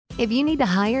If you need to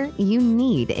hire, you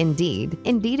need Indeed.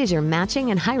 Indeed is your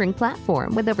matching and hiring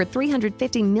platform with over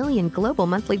 350 million global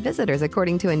monthly visitors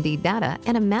according to Indeed data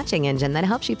and a matching engine that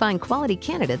helps you find quality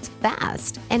candidates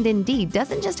fast. And Indeed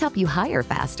doesn't just help you hire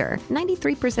faster.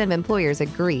 93% of employers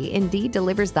agree Indeed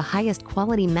delivers the highest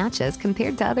quality matches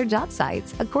compared to other job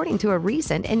sites, according to a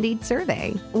recent Indeed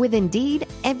survey. With Indeed,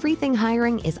 everything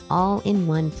hiring is all in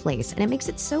one place, and it makes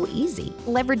it so easy.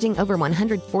 Leveraging over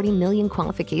 140 million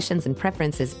qualifications and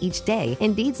preferences each day,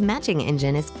 Indeed's matching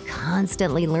engine is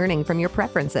constantly learning from your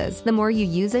preferences. The more you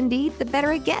use Indeed, the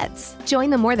better it gets. Join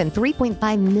the more than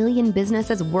 3.5 million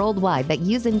businesses worldwide that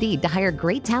use Indeed to hire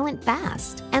great talent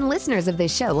fast. And listeners of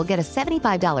this show will get a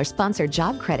 $75 sponsored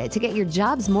job credit to get your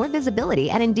jobs more visibility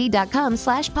at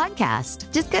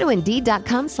Indeed.com/podcast. Just go to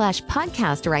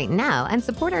Indeed.com/podcast right now and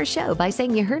support our show by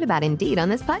saying you heard about Indeed on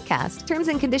this podcast. Terms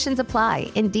and conditions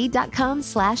apply.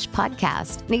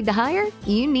 Indeed.com/podcast. Need to hire?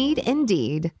 You need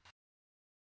Indeed.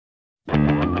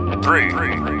 3, 2,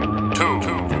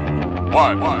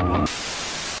 1.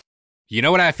 You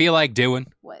know what I feel like doing?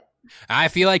 What? I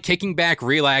feel like kicking back,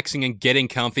 relaxing, and getting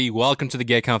comfy. Welcome to the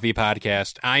Get Comfy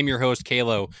podcast. I'm your host,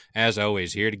 Kalo, as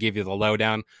always, here to give you the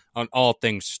lowdown on all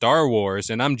things Star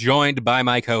Wars, and I'm joined by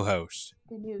my co-host,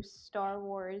 The new Star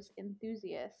Wars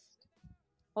enthusiast.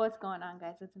 What's going on,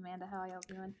 guys? It's Amanda. How y'all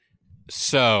doing?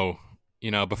 So,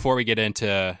 before we get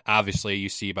into, obviously, you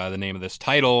see by the name of this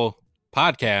title,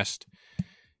 podcast,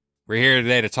 we're here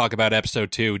today to talk about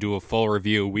episode 2, do a full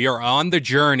review. We are on the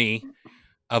journey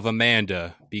of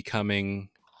Amanda becoming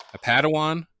a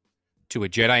Padawan to a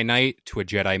Jedi Knight to a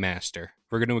Jedi Master.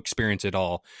 We're going to experience it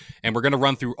all. And we're going to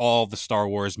run through all the Star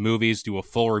Wars movies, do a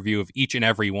full review of each and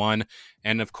every one.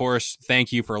 And of course,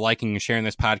 thank you for liking and sharing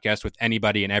this podcast with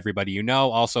anybody and everybody you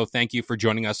know. Also, thank you for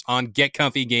joining us on Get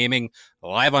Comfy Gaming,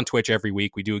 live on Twitch every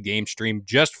week. We do a game stream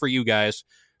just for you guys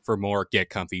for more Get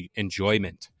Comfy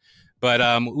enjoyment.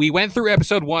 But we went through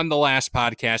episode 1, the last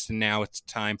podcast, and now it's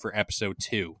time for episode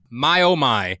 2. My, oh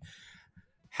my,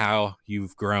 how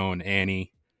you've grown,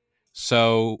 Annie.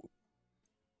 So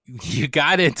you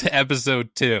got into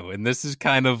episode 2, and this is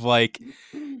kind of like,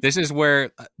 this is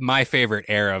where my favorite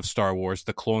era of Star Wars,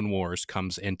 the Clone Wars,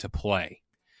 comes into play.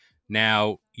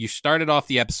 Now, you started off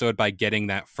the episode by getting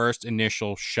that first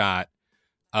initial shot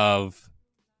of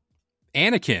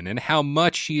Anakin and how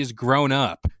much he has grown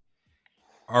up.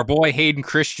 Our boy Hayden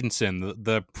Christensen,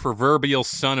 the proverbial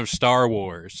son of Star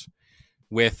Wars,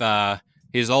 with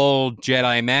his old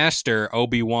Jedi Master,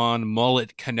 Obi-Wan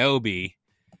Mullet Kenobi.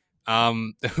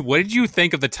 What did you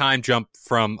think of the time jump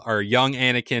from our young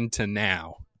Anakin to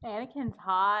now? Anakin's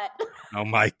hot. Oh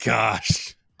my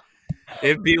gosh.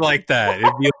 It'd be like that.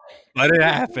 It'd be let it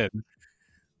happen.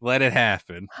 Let it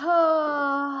happen.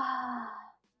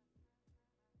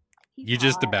 You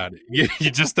just about it.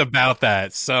 You just about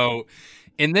that. So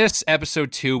in this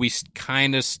episode 2, we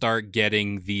kind of start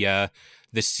getting the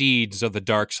seeds of the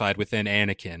dark side within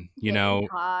Anakin.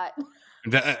 Hot.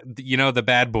 The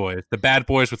bad boys. The bad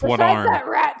boys with one arm. That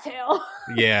rat tail.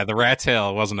 Yeah, the rat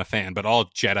tail wasn't a fan, but all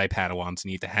Jedi Padawans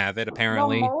need to have it,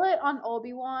 apparently. The mullet on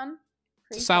Obi-Wan.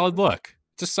 It's a solid look.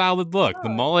 It's a solid look. The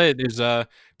mullet is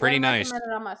pretty nice. I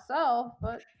recommend it on myself,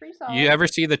 but pretty solid. You ever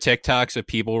see the TikToks of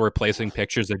people replacing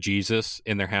pictures of Jesus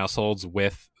in their households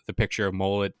with the picture of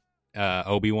mullet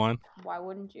Obi-Wan? Why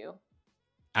wouldn't you?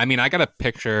 I mean, I got a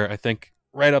picture, I think,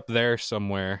 right up there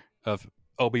somewhere of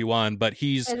Obi-Wan, but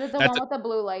he's... Is it the one with the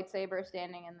blue lightsaber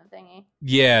standing in the thingy?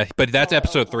 Yeah, but that's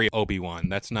episode 3 Obi-Wan.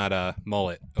 That's not a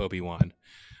mullet Obi-Wan.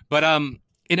 But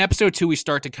in episode 2, we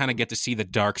start to kind of get to see the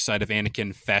dark side of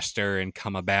Anakin fester and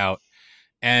come about.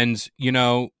 And,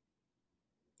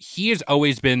 he has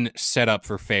always been set up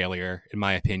for failure, in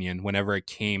my opinion, whenever it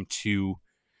came to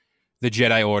the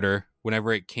Jedi Order,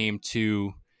 whenever it came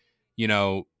to,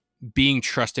 being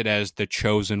trusted as the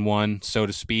chosen one, so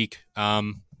to speak.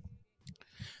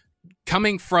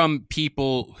 Coming from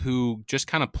people who just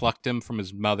kind of plucked him from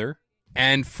his mother,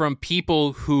 and from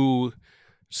people who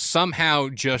somehow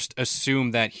just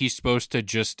assume that he's supposed to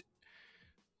just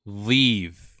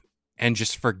leave and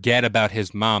just forget about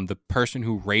his mom, the person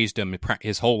who raised him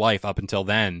his whole life up until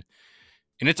then.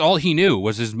 And it's all he knew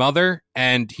was his mother,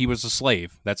 and he was a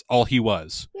slave. That's all he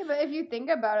was. Yeah, but if you think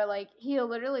about it, like, he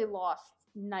literally lost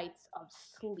nights of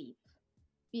sleep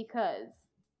because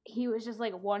he was just,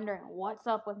 like, wondering, what's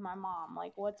up with my mom?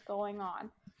 Like, what's going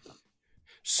on?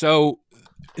 So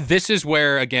this is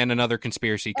where, again, another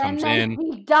conspiracy comes in.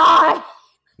 He died.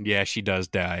 Yeah, she does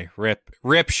die. Rip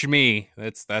Shmi.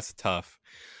 That's tough.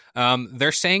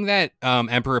 They're saying that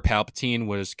Emperor Palpatine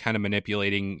was kind of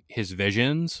manipulating his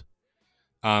visions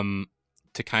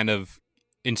to kind of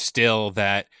instill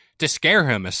that to scare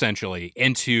him essentially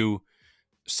into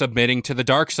submitting to the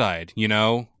dark side.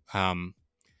 In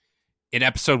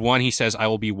episode 1, he says, "I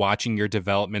will be watching your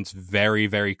developments very,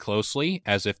 very closely,"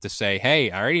 as if to say,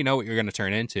 "Hey, I already know what you're going to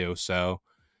turn into, so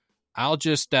I'll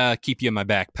just keep you in my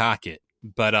back pocket."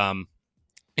 But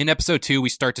in episode 2, we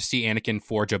start to see Anakin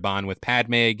forge a bond with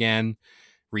Padme again,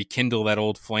 rekindle that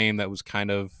old flame that was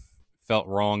kind of felt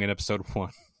wrong in episode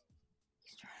 1.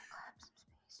 He's trying to clap some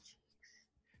space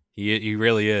cheeks. He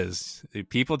really is.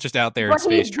 People just out there in But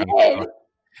space he trying did. to.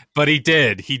 But he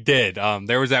did.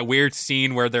 There was that weird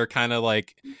scene where they're kind of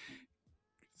like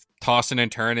tossing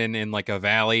and turning in like a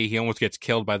valley. He almost gets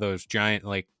killed by those giant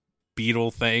like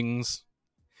beetle things.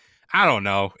 I don't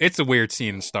know. It's a weird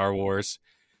scene in Star Wars.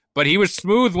 But he was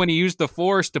smooth when he used the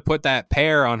Force to put that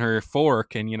pear on her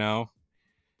fork, and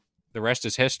the rest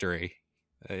is history.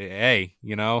 Hey,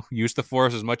 use the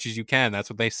Force as much as you can. That's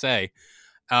what they say.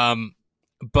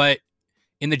 But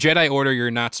in the Jedi Order,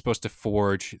 you're not supposed to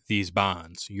forge these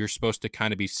bonds. You're supposed to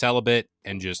kind of be celibate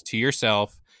and just to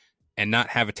yourself and not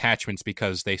have attachments,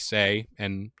 because they say,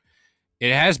 and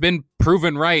it has been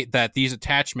proven right, that these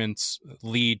attachments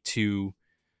lead to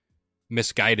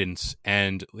misguidance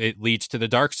and it leads to the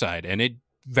dark side. And it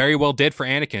very well did for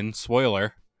Anakin.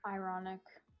 Spoiler. Ironic.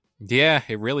 Yeah,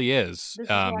 it really is. This is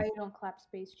why you don't clap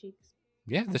space cheeks.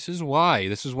 Yeah, this is why.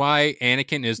 This is why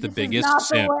Anakin is the This biggest is not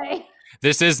simp. the way.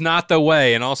 This is not the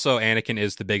way. And also, Anakin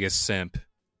is the biggest simp.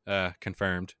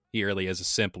 Confirmed. He really is a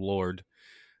simp lord,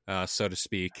 so to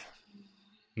speak.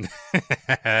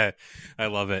 I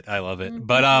love it.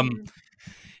 But,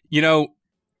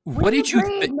 what did you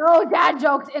think? No dad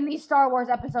jokes in these Star Wars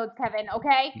episodes, Kevin,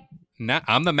 okay?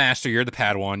 I'm the master. You're the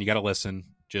Padawan. You got to listen.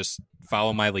 Just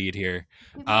follow my lead here.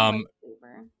 Give me a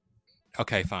lightsaber.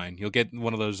 Okay, fine. You'll get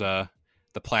one of those, the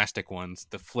plastic ones,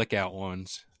 the flick out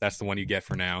ones. That's the one you get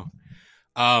for now.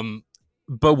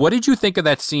 But what did you think of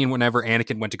that scene whenever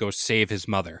Anakin went to go save his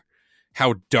mother?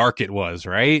 How dark it was,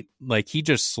 right? Like, he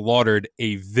just slaughtered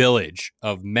a village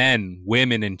of men,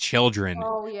 women, and children.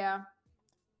 Oh, yeah.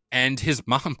 And his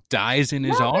mom dies in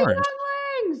his arms.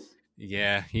 Younglings!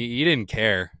 Yeah, he didn't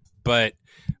care. But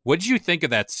what did you think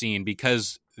of that scene?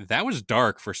 Because that was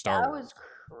dark for Star Wars. That was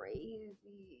crazy.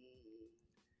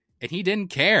 And he didn't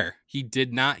care. He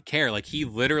did not care. Like, he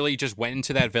literally just went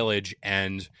into that village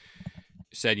and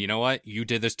said, "You know what? You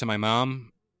did this to my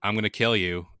mom. I'm going to kill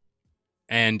you."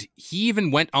 And he even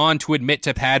went on to admit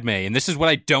to Padme, and this is what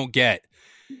I don't get.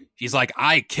 He's like,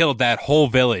 "I killed that whole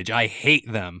village. I hate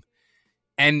them."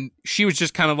 And she was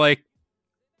just kind of like,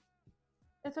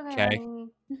 It's okay.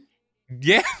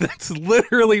 yeah, that's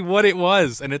literally what it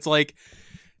was. And it's like,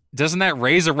 doesn't that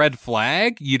raise a red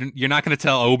flag? You're not going to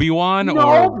tell Obi-Wan? Nope.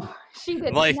 Or She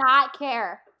did like, not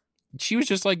care. She was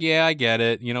just like, "Yeah, I get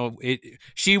it."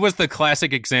 She was the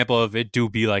classic example of it do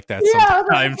be like that Yeah,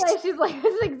 sometimes. she's like,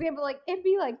 this is an example, like, it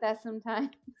be like that sometimes.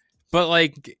 But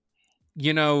like,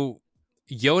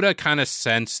 Yoda kind of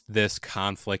sensed this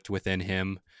conflict within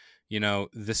him.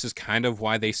 This is kind of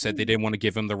why they said they didn't want to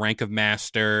give him the rank of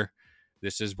master.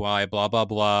 This is why blah, blah,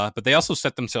 blah. But they also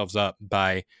set themselves up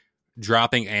by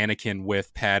dropping Anakin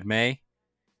with Padme.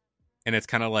 And it's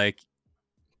kind of like,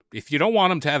 if you don't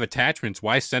want him to have attachments,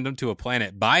 why send him to a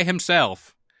planet by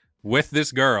himself with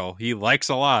this girl he likes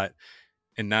a lot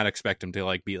and not expect him to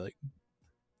like be like,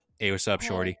 "Hey, what's up,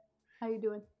 shorty?" How you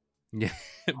doing? Yeah,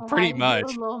 pretty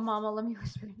much. Little mama, let me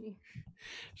whisper to you.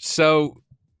 So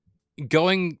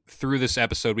going through this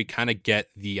episode, we kind of get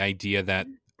the idea that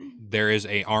there is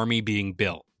a army being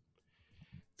built,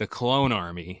 the clone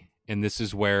army. And this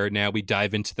is where now we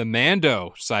dive into the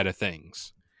Mando side of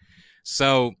things.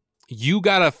 So you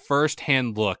got a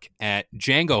first-hand look at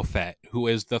Jango Fett, who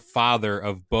is the father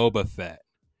of Boba Fett.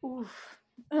 Oof.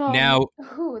 Now,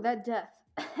 that death.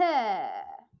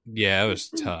 yeah, it was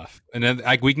tough. And then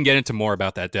we can get into more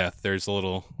about that death. There's a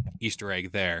little Easter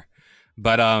egg there.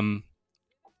 But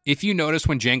if you notice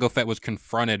when Jango Fett was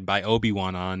confronted by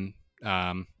Obi-Wan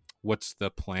on, what's the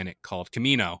planet called?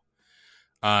 Kamino.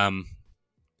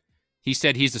 He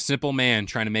said he's a simple man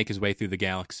trying to make his way through the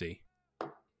galaxy.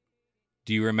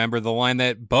 Do you remember the line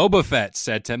that Boba Fett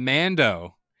said to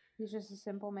Mando? He's just a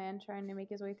simple man trying to make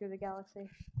his way through the galaxy.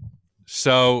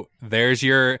 So there's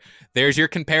your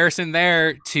comparison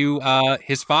there to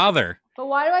his father. But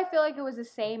why do I feel like it was the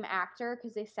same actor?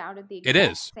 Because they sounded the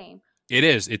exact same. It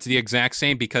is. It's the exact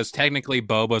same because technically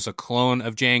Boba's a clone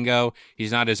of Jango.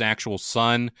 He's not his actual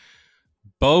son.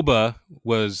 Boba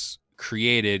was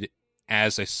created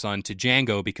as a son to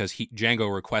Jango because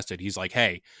Jango requested. He's like,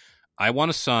 "Hey, I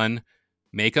want a son.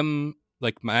 Make him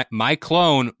like my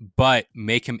clone, but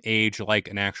make him age like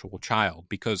an actual child."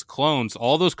 Because clones,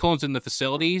 all those clones in the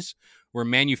facilities were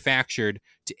manufactured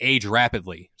to age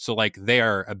rapidly. So like they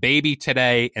are a baby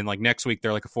today, and like next week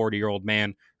they're like a 40-year-old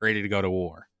man ready to go to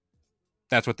war.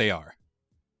 That's what they are.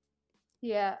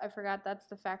 Yeah, I forgot that's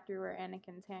the factory where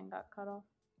Anakin's hand got cut off.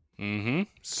 Mm-hmm.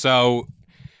 So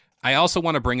I also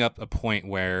want to bring up a point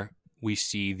where we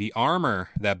see the armor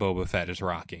that Boba Fett is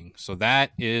rocking. So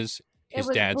that is his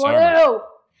dad's armor.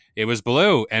 It was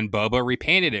blue, and Boba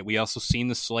repainted it. We also seen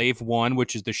the Slave One,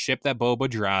 which is the ship that Boba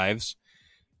drives,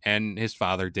 and his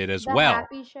father did as well.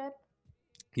 The Happy ship?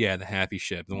 Yeah, the Happy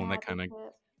ship, the one that kind of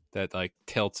that like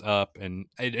tilts up, and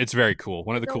it's very cool.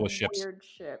 One of the coolest ships. Weird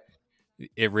ship.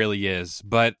 It really is.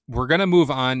 But we're gonna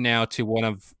move on now to one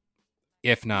of,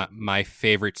 if not my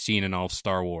favorite scene in all of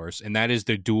Star Wars, and that is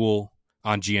the duel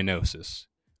on Geonosis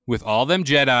with all them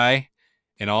Jedi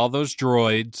and all those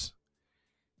droids.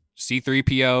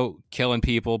 C-3PO killing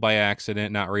people by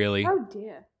accident, not really. Oh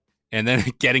dear. And then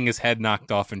getting his head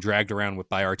knocked off and dragged around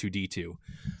by R2-D2.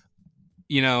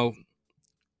 You know,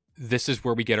 this is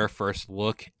where we get our first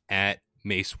look at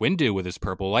Mace Windu with his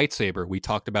purple lightsaber. We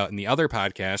talked about in the other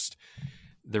podcast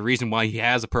the reason why he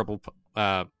has a purple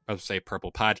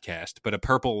podcast, but a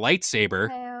purple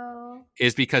lightsaber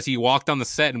is because he walked on the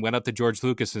set and went up to George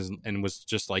Lucas and was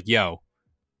just like, yo,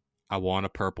 I want a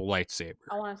purple lightsaber.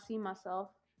 I want to see myself.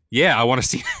 Yeah, I want to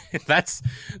see. That's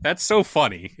so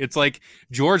funny. It's like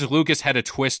George Lucas had to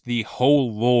twist the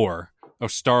whole lore of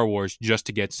Star Wars just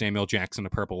to get Samuel Jackson a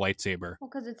purple lightsaber. Well,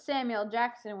 because it's Samuel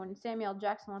Jackson. When Samuel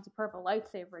Jackson wants a purple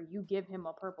lightsaber, you give him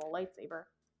a purple lightsaber.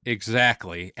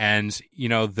 Exactly. And, you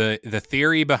know, the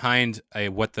theory behind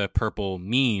what the purple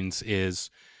means is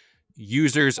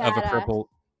users of a purple,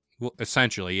 well,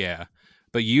 essentially, yeah.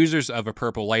 But users of a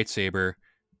purple lightsaber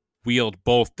wield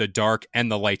both the dark and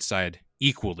the light side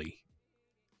equally.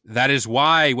 That is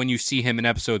why when you see him in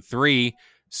episode 3,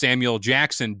 Samuel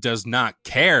Jackson does not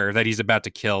care that he's about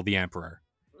to kill the Emperor.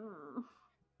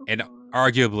 And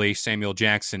arguably, Samuel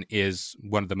Jackson is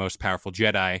one of the most powerful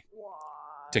Jedi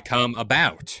to come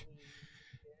about.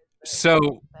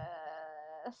 So,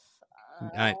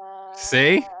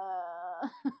 see?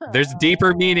 There's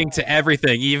deeper meaning to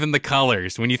everything, even the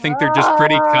colors. When you think they're just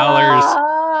pretty colors.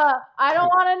 I don't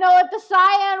want to know what the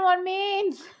cyan one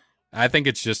means. I think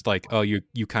it's just like, oh, you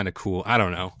kind of cool. I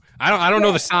don't know. I don't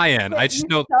know the cyan. I just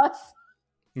know. Sus.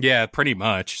 Yeah, pretty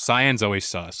much. Cyan's always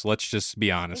sus. Let's just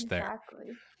be honest there.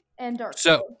 And dark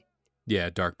blue. blue. Yeah,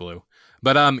 dark blue.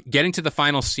 But getting to the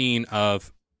final scene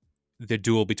of the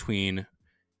duel between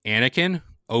Anakin,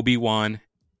 Obi-Wan,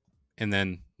 and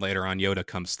then later on Yoda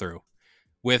comes through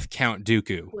with Count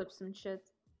Dooku. Flips and shit.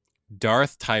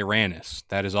 Darth Tyrannus.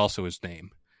 That is also his name.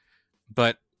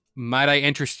 But might I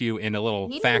interest you in a little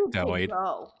factoid?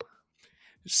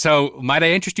 So, might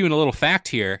I interest you in a little fact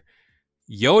here?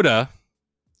 Yoda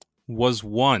was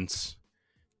once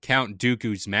Count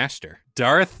Dooku's master.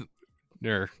 Darth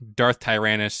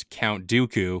Tyrannus, Count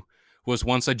Dooku, was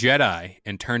once a Jedi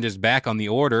and turned his back on the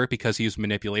Order because he was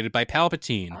manipulated by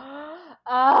Palpatine.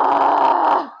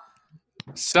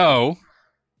 So,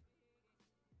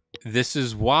 this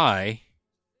is why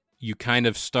you kind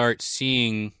of start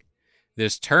seeing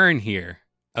this turn here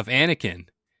of Anakin,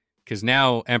 because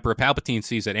now Emperor Palpatine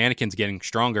sees that Anakin's getting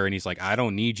stronger and he's like, I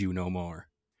don't need you no more.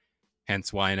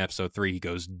 Hence why in episode 3 he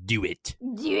goes, do it.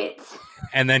 Do it.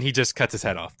 And then he just cuts his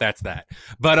head off. That's that.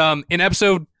 But in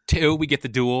episode 2 we get the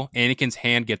duel. Anakin's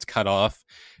hand gets cut off.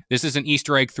 This is an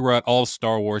Easter egg throughout all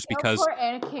Star Wars because poor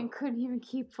Anakin couldn't even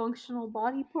keep functional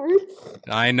body parts.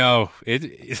 I know.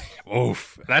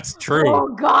 Oof, that's true. Oh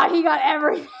god, he got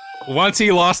everything. Once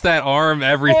he lost that arm,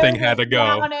 everything had to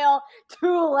go. Nail,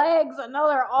 2 legs,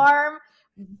 another arm,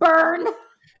 burn.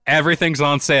 Everything's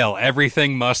on sale.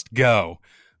 Everything must go.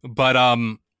 But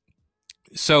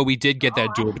so we did get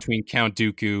that duel between Count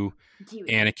Dooku,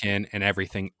 Anakin, and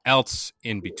everything else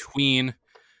in between.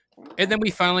 And then we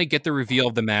finally get the reveal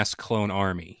of the masked clone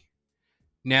army.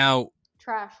 Now,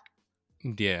 trash.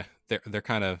 Yeah, they're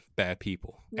kind of bad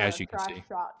people, as you can see.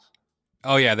 Shots.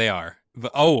 Oh yeah, they are.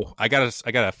 I got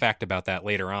a fact about that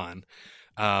later on.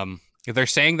 They're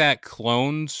saying that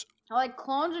clones, like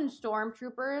clones and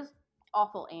stormtroopers,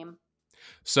 awful aim.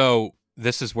 So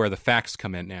this is where the facts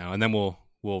come in now, and then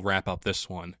we'll wrap up this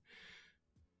one.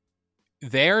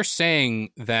 They're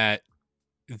saying that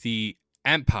the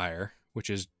Empire, which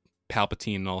is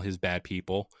Palpatine and all his bad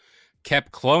people,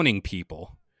 kept cloning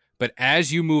people. But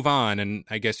as you move on, and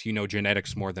I guess you know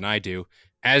genetics more than I do,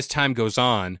 as time goes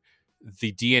on,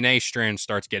 the DNA strand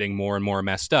starts getting more and more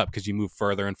messed up because you move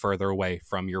further and further away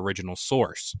from your original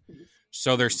source.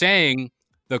 So they're saying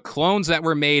the clones that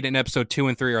were made in episode 2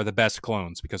 and 3 are the best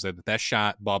clones because they're the best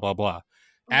shot, blah, blah, blah.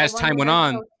 As time went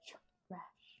on,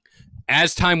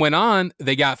 as time went on,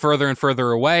 they got further and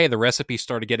further away. The recipe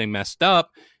started getting messed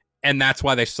up, and that's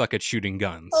why they suck at shooting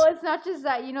guns. Oh, it's not just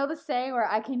that. You know the saying where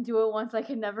I can do it once, I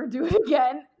can never do it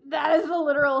again? That is the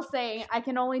literal saying. I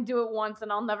can only do it once,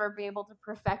 and I'll never be able to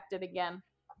perfect it again.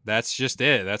 That's just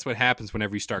it. That's what happens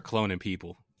whenever you start cloning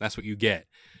people. That's what you get.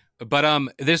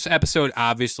 But this episode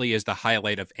obviously is the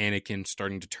highlight of Anakin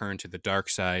starting to turn to the dark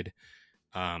side.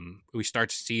 We start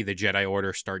to see the Jedi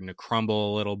Order starting to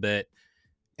crumble a little bit.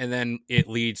 And then it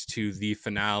leads to the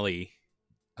finale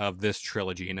of this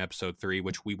trilogy in episode 3,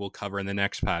 which we will cover in the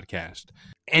next podcast.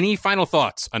 Any final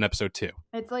thoughts on episode 2?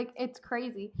 It's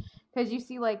crazy because you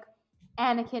see like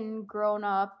Anakin grown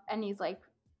up and he's like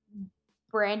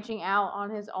branching out on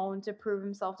his own to prove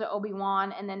himself to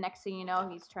Obi-Wan, and then next thing you know,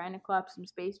 he's trying to clap some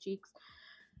space cheeks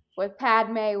with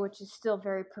Padme, which is still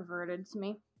very perverted to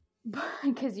me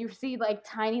because you see like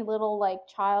tiny little like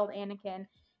child Anakin,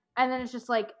 and then it's just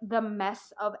like the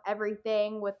mess of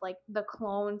everything with like the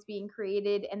clones being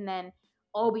created, and then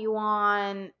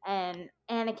Obi-Wan and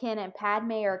Anakin and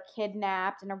Padme are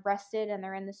kidnapped and arrested, and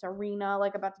they're in this arena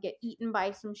like about to get eaten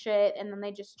by some shit, and then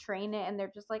they just train it and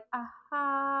they're just like,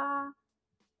 aha.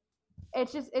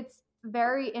 It's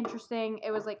very interesting.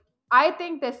 It was like, I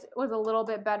think this was a little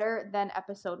bit better than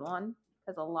episode 1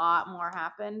 because a lot more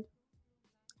happened,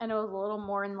 and it was a little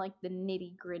more in like the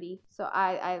nitty gritty. So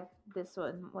this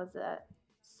one was a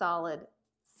solid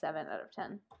 7 out of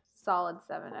 10. Solid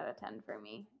 7 out of 10 for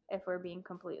me, if we're being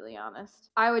completely honest.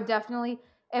 I would definitely,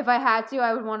 if I had to,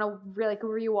 I would want to really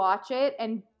rewatch it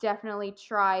and definitely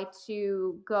try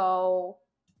to go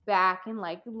back and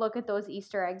like look at those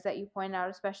Easter eggs that you pointed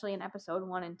out, especially in episode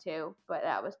 1 and 2. But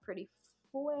that was pretty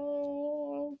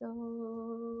fuego.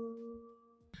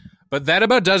 But that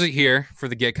about does it here for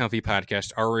the Get Comfy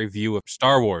podcast, our review of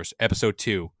Star Wars Episode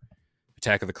 2,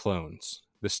 Attack of the Clones,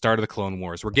 the start of the Clone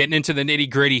Wars. We're getting into the nitty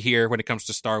gritty here when it comes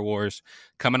to Star Wars,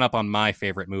 coming up on my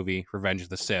favorite movie, Revenge of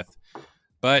the Sith.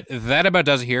 But that about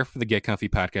does it here for the Get Comfy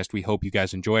podcast. We hope you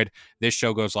guys enjoyed. This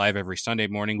show goes live every Sunday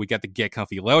morning. We got the Get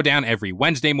Comfy Lowdown every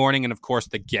Wednesday morning. And, of course,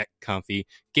 the Get Comfy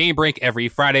Game Break every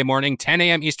Friday morning, 10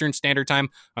 a.m. Eastern Standard Time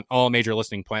on all major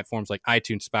listening platforms like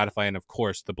iTunes, Spotify, and, of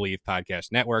course, the Believe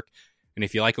Podcast Network. And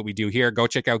if you like what we do here, go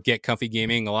check out Get Comfy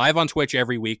Gaming live on Twitch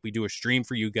every week. We do a stream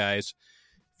for you guys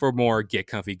for more Get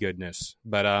Comfy goodness.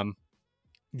 But,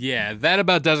 yeah, that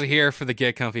about does it here for the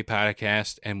Get Comfy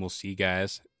podcast. And we'll see you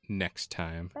guys next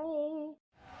time. Bye.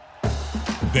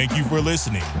 Thank you for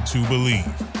listening to Believe.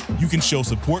 You can show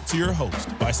support to your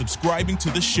host by subscribing to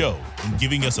the show and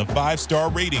giving us a 5-star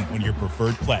rating on your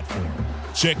preferred platform.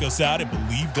 Check us out at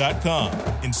Believe.com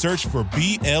and search for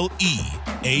BLEAV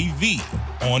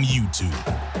on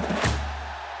YouTube.